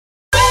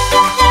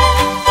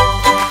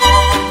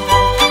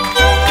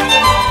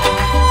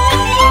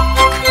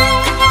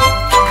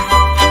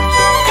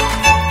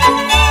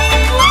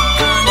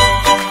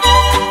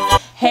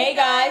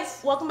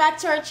back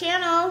to our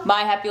channel. My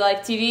Happy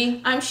Life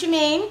TV. I'm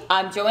Shemaine.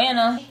 I'm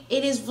Joanna.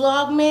 It is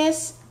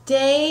Vlogmas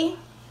Day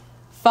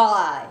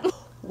 5.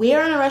 We're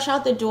on a rush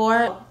out the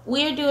door.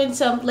 We're doing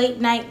some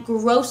late night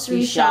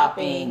grocery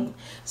shopping.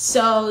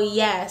 So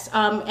yes,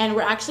 and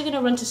we're actually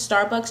gonna run to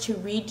Starbucks to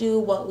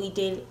redo what we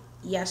did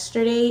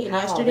yesterday in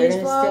yesterday's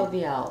vlog. Still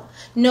be out.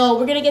 No,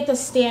 we're gonna get the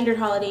standard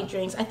holiday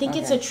drinks. I think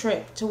it's a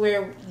trick to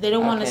where they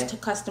don't want us to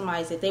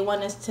customize it. They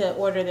want us to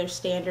order their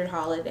standard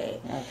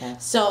holiday. Okay.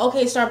 So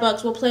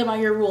Starbucks, we'll play by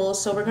your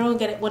rules. So we're gonna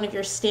get one of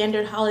your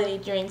standard holiday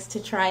drinks to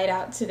try it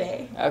out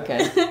today.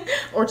 Okay.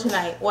 Or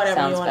tonight,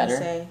 whatever you want to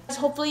say.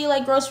 Hopefully you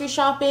like grocery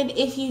shopping.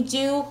 If you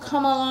do,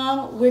 come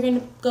along. We're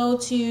gonna go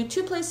to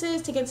 2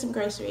 places to get some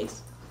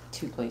groceries.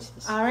 2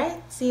 places. All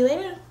right. See you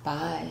later.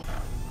 Bye.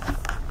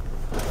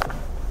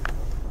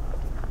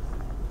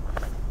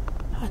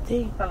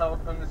 Hello,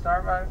 from the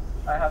Starbucks.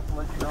 I have to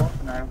let you know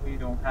tonight we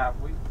don't have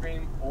whipped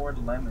cream or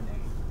lemonade.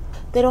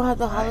 They don't have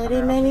the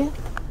holiday menu?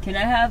 Can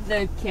I have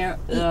the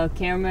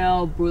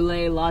caramel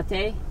brulee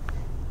latte?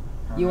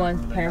 You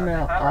want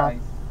caramel?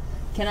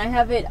 Can I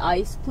have it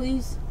iced,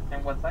 please?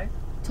 And what size?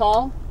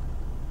 Tall.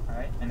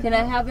 Alright. Can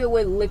I have it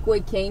with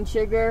liquid cane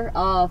sugar?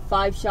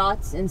 5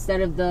 shots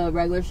instead of the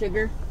regular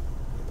sugar.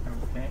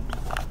 Okay.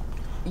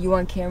 You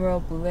want caramel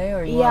brulee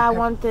or you I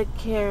want the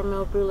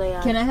caramel brulee.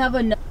 Can I have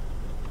a?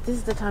 This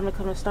is the time to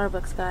come to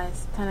Starbucks,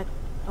 guys.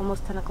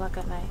 Almost 10 o'clock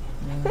at night.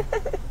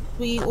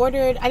 We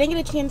ordered, I didn't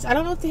get a chance, I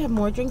don't know if they have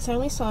more drinks. I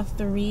only saw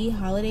 3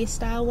 holiday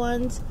style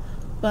ones.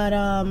 But,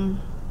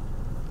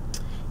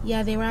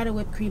 yeah, they were out of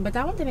whipped cream. But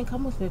that one didn't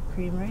come with whipped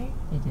cream, right?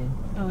 It did.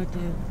 Oh, it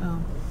did. Oh.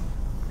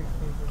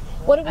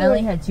 What if I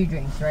only had 2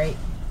 drinks, right?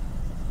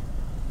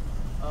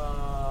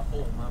 Oh,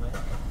 my bad.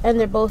 And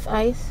they're both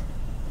ice?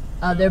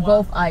 They're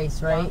both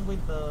ice, right? One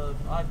with the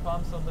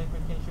pumps of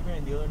liquid cane sugar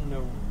and the other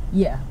no.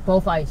 Yeah,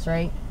 both ice,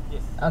 right?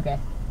 Yes. Okay.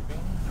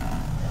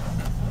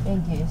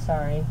 Thank you.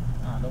 Sorry.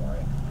 Ah, don't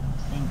worry.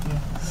 Thank you.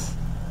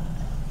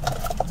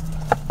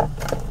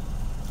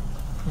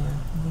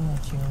 Yeah,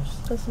 cheers.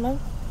 This one?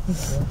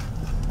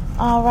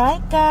 All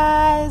right,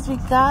 guys, we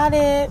got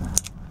it.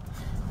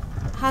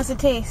 How's it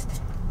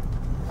taste?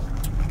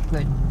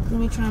 Good. Let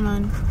me try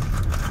mine.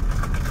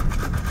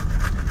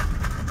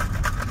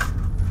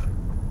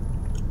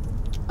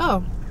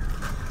 Oh,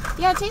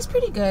 yeah, it tastes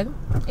pretty good.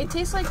 It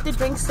tastes like the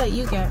drinks that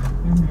you get,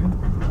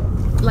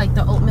 like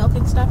the oat milk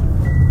and stuff.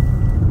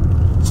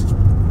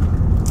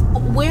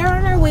 We're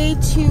on our way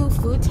to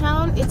Food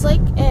Town. It's like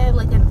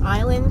an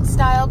island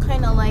style,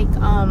 kind of like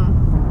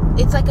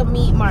it's like a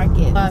meat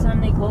market. What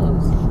time they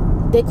close?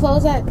 They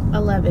close at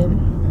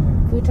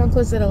 11. Food Town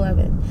closes at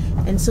 11,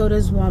 and so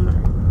does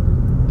Walmart.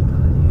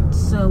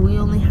 So we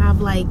only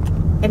have like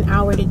an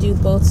hour to do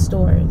both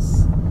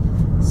stores.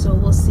 So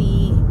we'll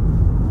see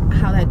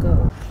how that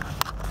goes.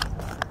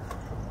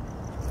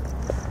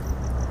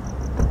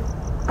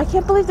 I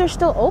can't believe they're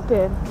still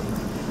open.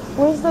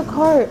 Where's the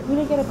cart? We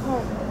didn't get a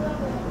cart.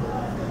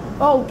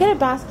 Oh, get a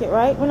basket,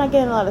 right? We're not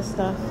getting a lot of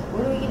stuff.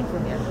 What are we getting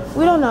from here?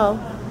 We don't know.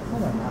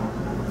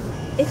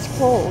 It's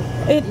cold.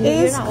 It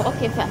is. You're not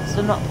walking fast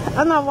enough.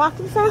 I'm not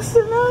walking fast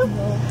enough?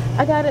 No.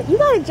 You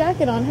got a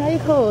jacket on. How are you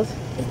cold?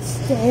 It's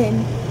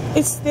thin.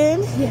 It's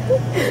thin? Yeah.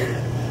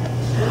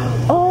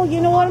 Oh,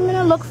 you know what I'm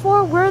gonna look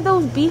for? Where are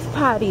those beef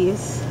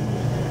patties?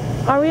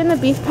 Are we in the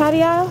beef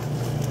patty aisle?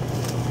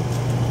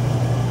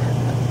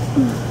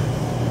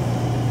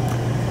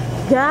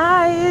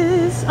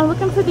 Guys, I'm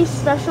looking for these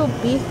special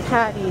beef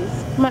patties.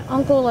 My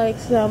uncle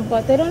likes them,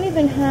 but they don't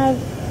even have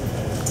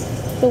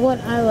the one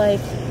I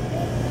like.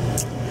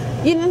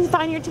 You didn't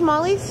find your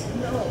tamales?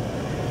 No.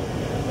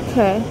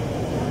 Okay.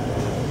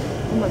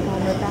 Oh my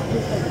god, my back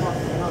is like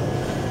walking up.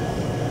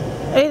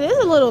 It is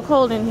a little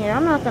cold in here,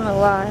 I'm not gonna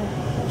lie.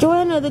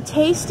 Joanna, the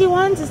tasty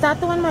ones, is that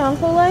the one my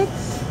uncle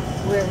likes?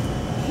 Where?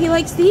 He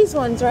likes these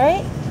ones,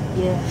 right?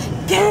 Yeah.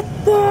 Get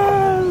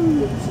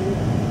them!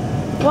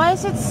 Why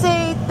does it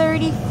say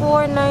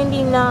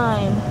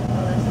 $34.99?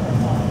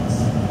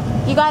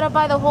 You gotta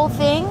buy the whole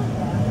thing?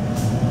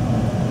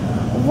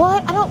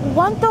 What? I don't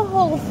want the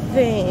whole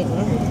thing.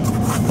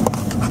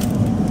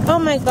 Oh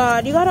my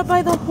god, you gotta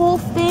buy the whole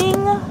thing?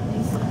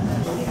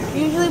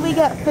 Usually we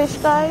get fish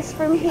guys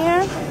from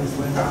here.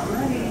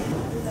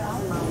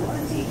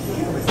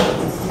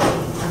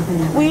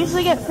 We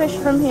usually get fish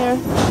from here.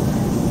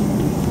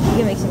 You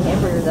can make some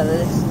hamburgers out of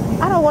this.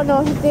 I don't want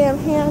no damn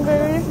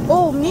hamburgers.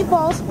 Oh,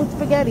 meatballs with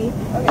spaghetti.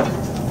 Okay.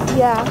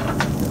 Yeah.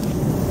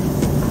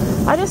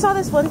 I just saw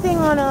this one thing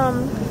on,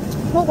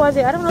 what was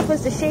it? I don't know if it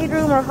was the Shade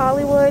Room or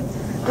Hollywood,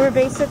 where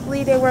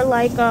basically they were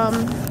like,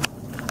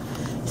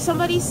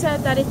 somebody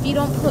said that if you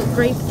don't put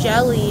grape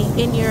jelly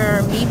in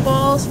your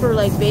meatballs for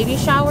like baby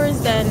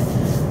showers, then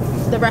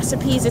the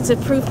recipes, it's a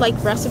proof like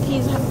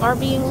recipes are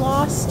being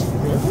lost.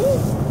 Really?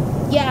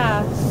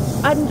 Yeah.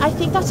 I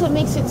think that's what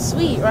makes it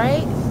sweet,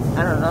 right?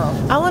 I don't know.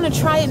 I want to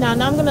try it now.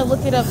 Now I'm going to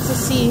look it up to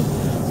see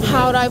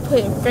how do I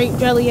put grape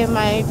jelly in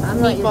my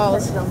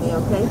meatballs. Me,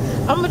 okay?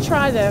 I'm going to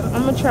try them.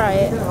 I'm going to try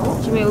it.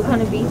 Jimmy, what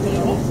kind of beef do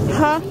you need?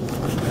 Huh?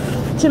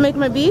 To make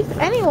my beef?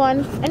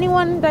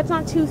 Anyone that's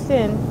not too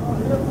thin.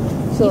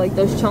 So like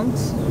those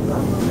chunks?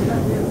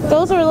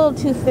 Those are a little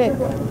too thick.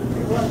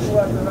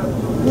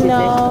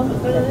 No.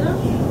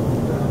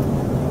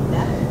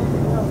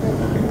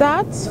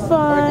 That's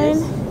fine.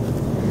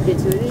 Get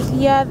two of these?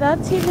 Yeah,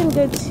 that's even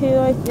good too,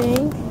 I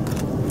think.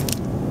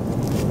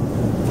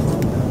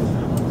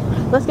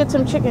 Let's get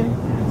some chicken.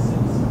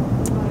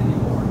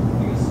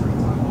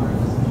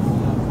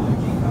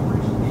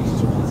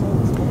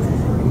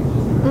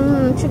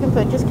 Chicken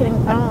foot. Just kidding.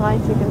 I don't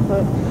like chicken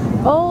foot.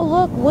 Oh,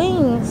 look,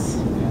 wings.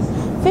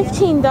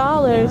 $15.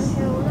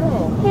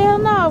 Hell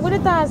no. Where the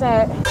thighs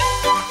at?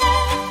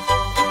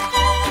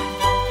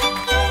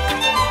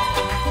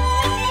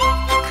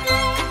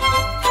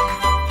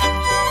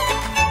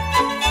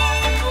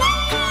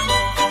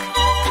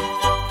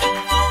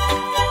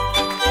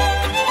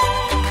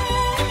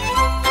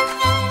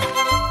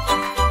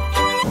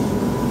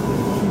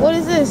 What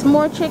is this?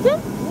 More chicken?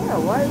 Yeah,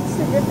 why is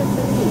the difference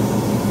in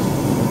these?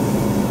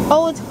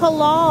 Oh, it's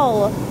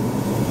halal.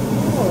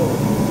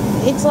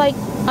 Oh. It's like,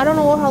 I don't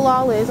know what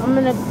halal is. I'm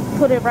gonna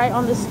put it right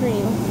on the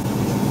screen.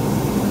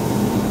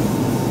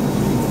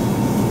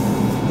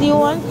 Do you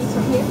want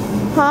some here?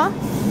 Huh?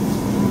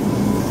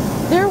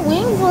 Their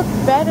wings look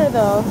better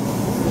though.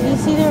 Yeah. You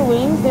see their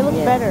wings? They look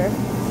better.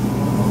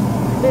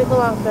 They look a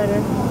lot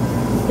better.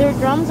 Their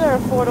drums are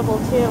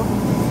affordable too.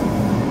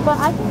 But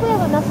I think we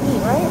have enough meat,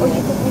 right? Or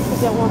you think we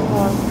should get one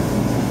more?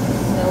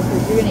 No,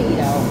 because you're gonna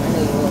eat out. I know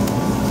you will.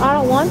 I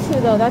don't want to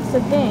though, that's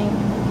the thing.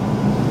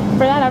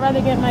 For that, I'd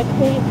rather get my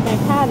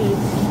patties.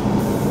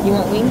 You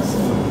want wings?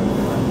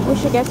 We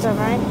should get some,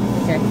 right?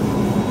 Okay.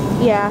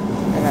 Yeah.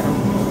 I got them.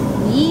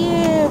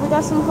 Yeah, we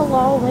got some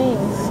halal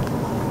wings.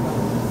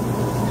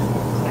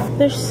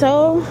 There's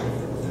so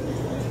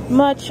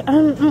much.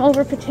 I'm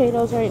over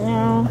potatoes right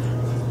now.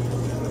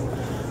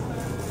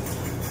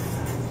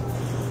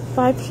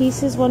 5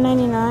 pieces,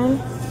 $1.99.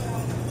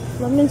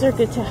 Lemons are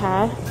good to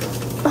have.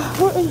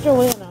 Where is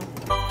Joanna?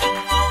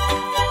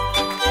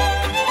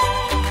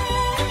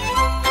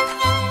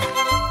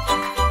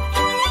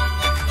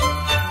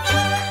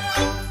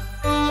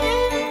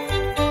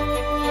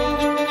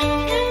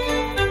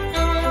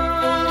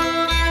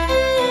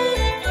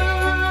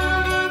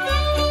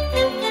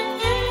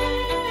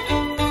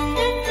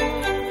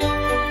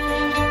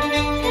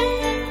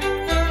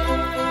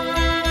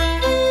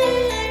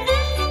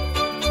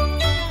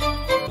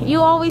 You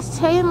always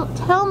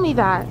tell me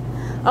that.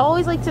 I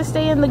always like to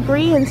stay in the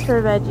greens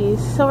for veggies.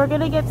 So we're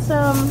gonna get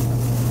some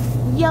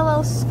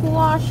yellow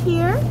squash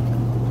here.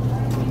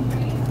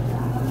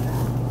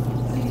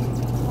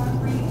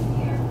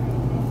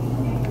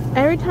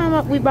 Every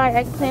time we buy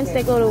eggplants,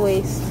 they go to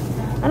waste.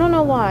 I don't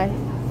know why.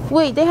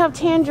 Wait, they have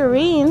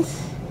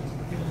tangerines.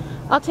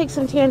 I'll take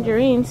some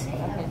tangerines.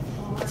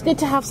 It's good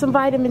to have some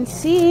vitamin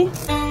C.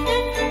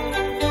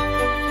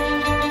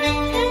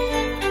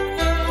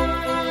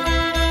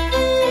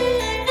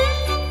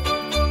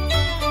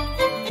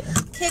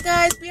 Okay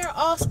guys, we are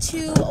off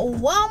to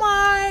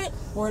Walmart.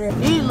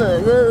 These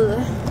look good.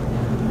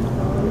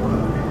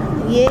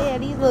 Yeah,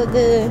 these look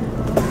good.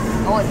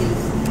 I want these.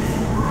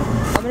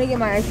 I'm gonna get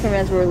my ice cream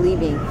as we're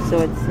leaving, so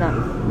it's not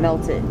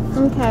melted.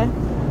 Okay.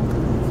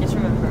 Just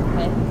remember,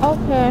 okay?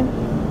 Okay.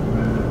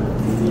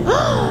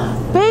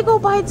 Bagel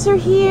bites are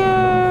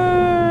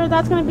here.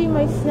 That's gonna be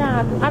my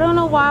snack. I don't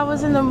know why I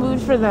was in the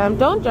mood for them.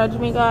 Don't judge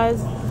me,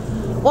 guys.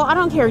 Well, I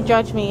don't care.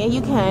 Judge me.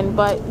 You can,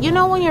 but you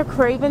know when you're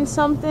craving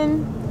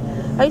something.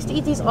 I used to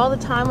eat these all the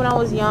time when I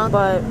was young,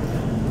 but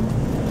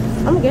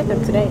I'm gonna get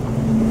them today.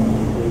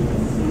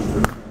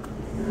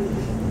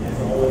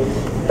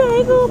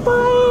 Bagel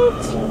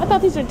bites. I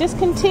thought these were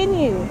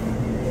discontinued.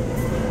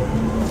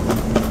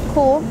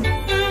 Cool.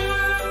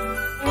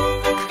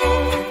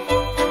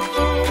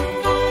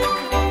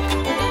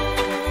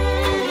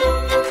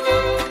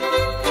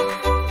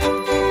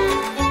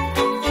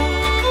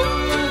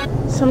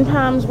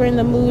 Sometimes we're in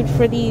the mood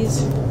for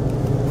these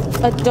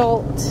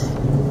adult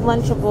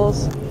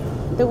Lunchables.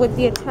 They're with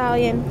the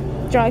Italian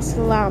dry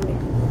salami.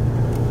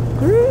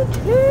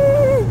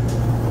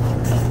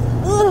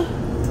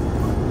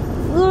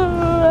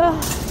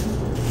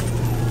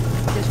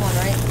 This one,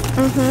 right?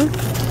 Mm-hmm.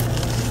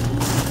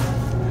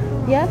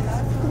 Yes,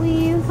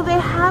 please. So they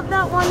have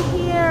that one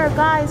here.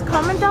 Guys,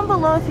 comment down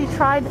below if you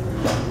tried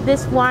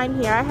this wine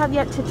here. I have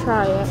yet to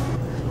try it.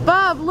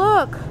 Bob,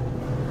 look.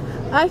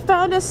 I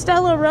found a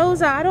Stella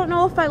Rosa. I don't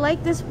know if I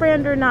like this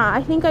brand or not.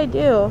 I think I do.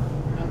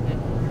 Okay.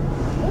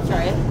 We'll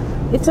try it.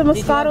 It's a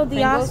Moscato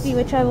d'Asti,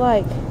 which I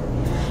like.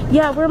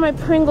 Yeah, where are my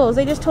Pringles?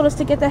 They just told us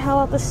to get the hell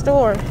out the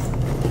store.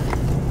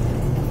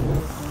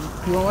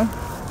 You want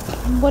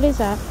one? What is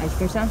that? Ice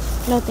cream sound?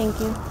 No, thank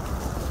you.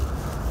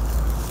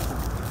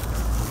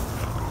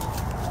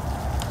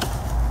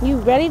 You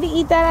ready to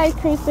eat that ice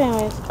cream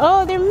sandwich?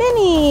 Oh, they're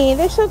mini.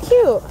 They're so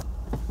cute.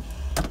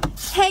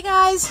 Hey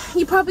guys,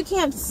 you probably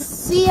can't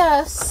see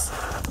us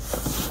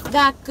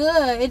that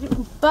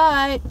good,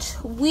 but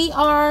we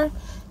are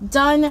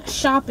done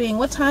shopping.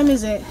 What time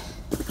is it?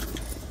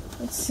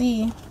 Let's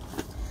see.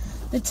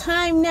 The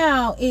time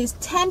now is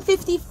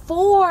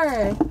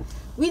 10:54.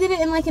 We did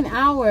it in like an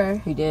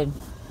hour. We did.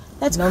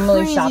 That's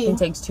normally crazy. Shopping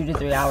takes 2 to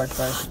 3 hours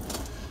first.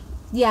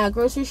 Yeah,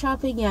 grocery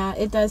shopping, yeah,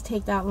 it does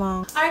take that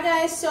long. Alright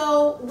guys,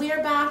 so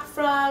we're back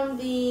from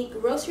the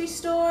grocery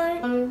store.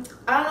 I don't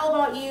know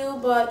about you,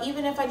 but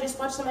even if I just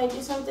watch somebody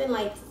do something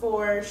like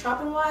for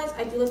shopping wise,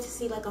 I do like to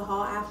see like a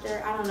haul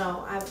after. I don't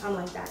know, I'm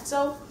like that.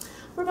 So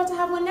we're about to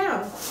have one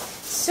now.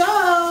 So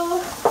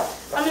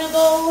I'm gonna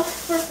go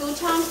for Food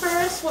Town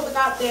first, what we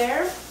got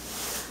there.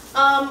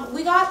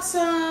 We got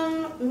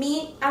some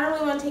meat. I don't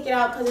really want to take it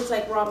out because it's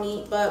like raw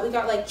meat, but we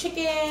got like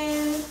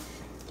chicken,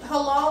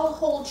 halal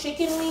whole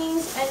chicken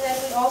wings, and then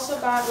we also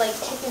got like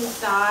chicken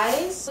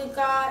thighs. We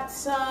got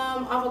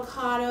some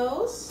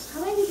avocados.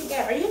 How many did you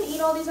get? Are you gonna eat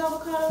all these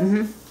avocados?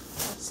 Mm-hmm.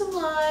 Some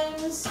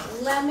limes,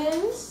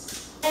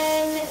 lemons,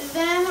 and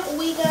then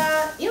we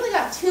got, you only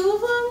got 2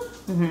 of them?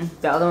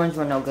 Mm-hmm. The other ones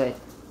were no good.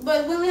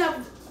 But we only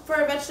have, for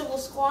a vegetable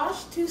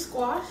squash, 2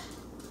 squash.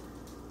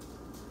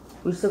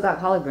 We still got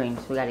collard greens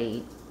we gotta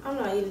eat. I'm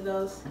not eating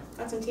those.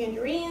 Got some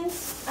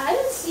tangerines. I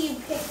didn't see you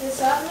pick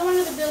this up. No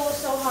wonder the bill was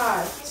so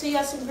high. So you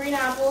got some green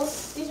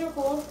apples. These are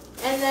cool.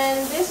 And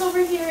then this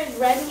over here is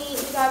red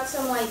meat. We got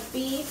some like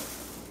beef.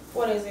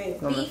 What is it?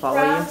 Beef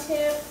ground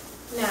tip.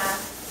 Nah.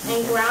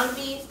 And ground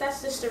beef.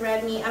 That's just the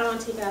red meat. I don't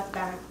want to take it out the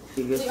bag.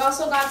 We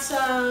also got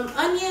some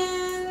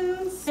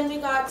onions. And we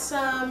got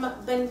some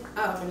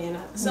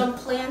banana. Some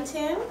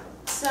plantain.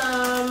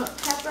 Some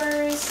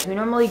peppers. We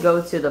normally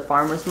go to the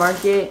farmer's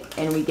market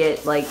and we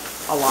get like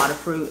a lot of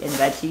fruit and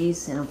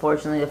veggies, and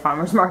unfortunately the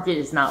farmer's market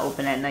is not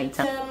open at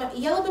nighttime. Some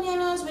yellow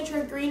bananas, which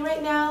are green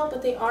right now,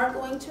 but they are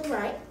going to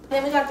ripe.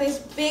 Then we got this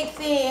big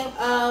thing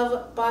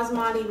of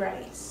basmati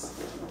rice.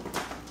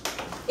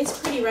 It's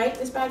pretty, right?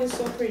 This bag is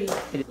so pretty.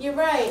 You're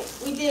right,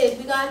 we did.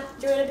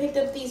 Joanna picked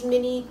up these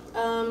mini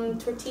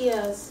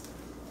tortillas.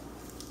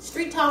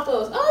 Street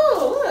tacos.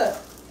 Oh, look.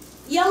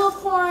 Yellow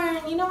corn.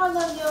 You know I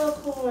love yellow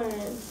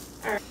corn.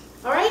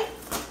 Alright.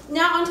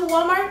 Now on to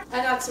Walmart.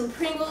 I got some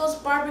Pringles,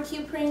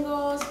 barbecue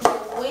Pringles.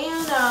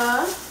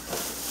 Joanna,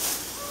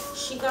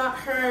 she got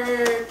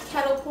her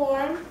kettle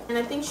corn. And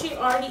I think she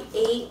already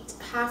ate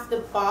half the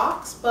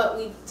box. But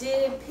we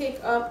did pick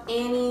up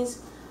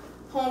Annie's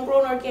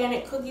homegrown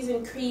organic cookies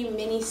and cream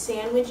mini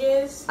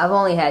sandwiches. I've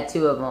only had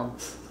 2 of them.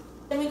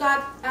 Then we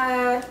got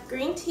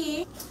green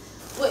tea.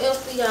 What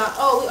else we got?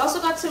 Oh, we also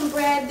got some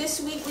bread.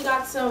 This week we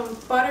got some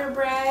butter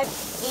bread.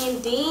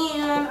 And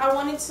then I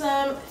wanted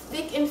some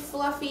thick and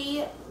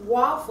fluffy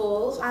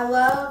waffles. I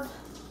loved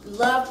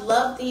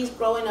these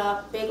growing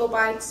up. Bagel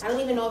bites. I don't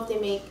even know if they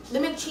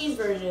make cheese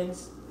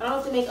versions. I don't know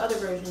if they make other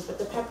versions, but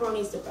the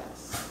pepperoni's the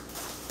best.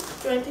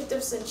 Joanna picked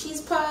up some cheese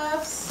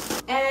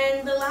puffs.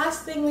 And the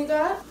last thing we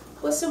got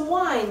was some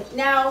wine.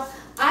 Now,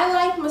 I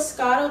like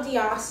Moscato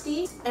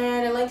d'Asti,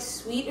 and I like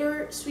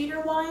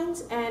sweeter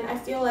wines, and I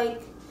feel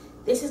like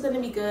this is going to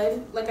be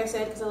good, like I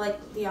said, because I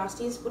like the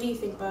Astis. What do you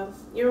think, Bub?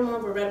 You're more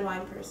of a red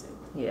wine person.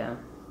 Yeah.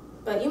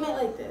 But you might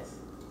like this.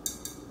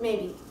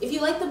 Maybe. If you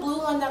like the blue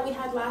one that we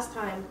had last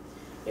time,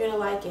 you're going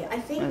to like it.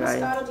 I think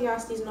Moscato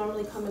d'Astis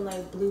normally come in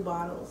like blue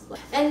bottles.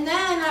 And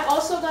then I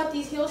also got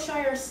these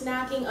Hillshire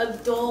Snacking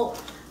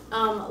adult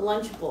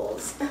lunch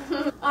bowls.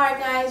 Alright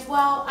guys,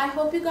 well, I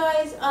hope you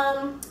guys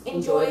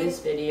enjoyed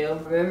this video.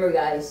 Remember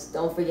guys,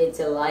 don't forget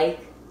to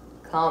like,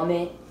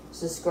 comment,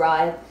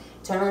 subscribe.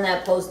 Turn on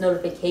that post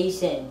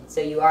notification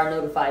so you are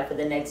notified for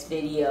the next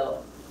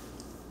video.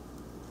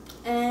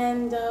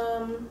 And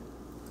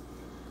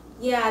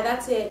yeah,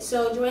 that's it.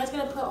 So Joanne's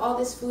gonna put all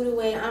this food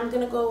away. I'm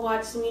gonna go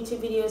watch some YouTube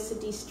videos to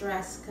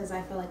de-stress because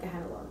I feel like I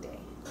had a long day.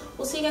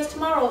 We'll see you guys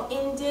tomorrow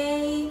in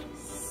day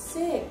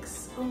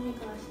 6. Oh my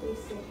gosh, day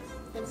 6.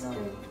 That's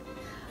good.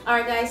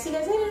 Alright guys, see you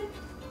guys later.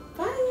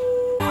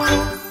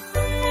 Bye.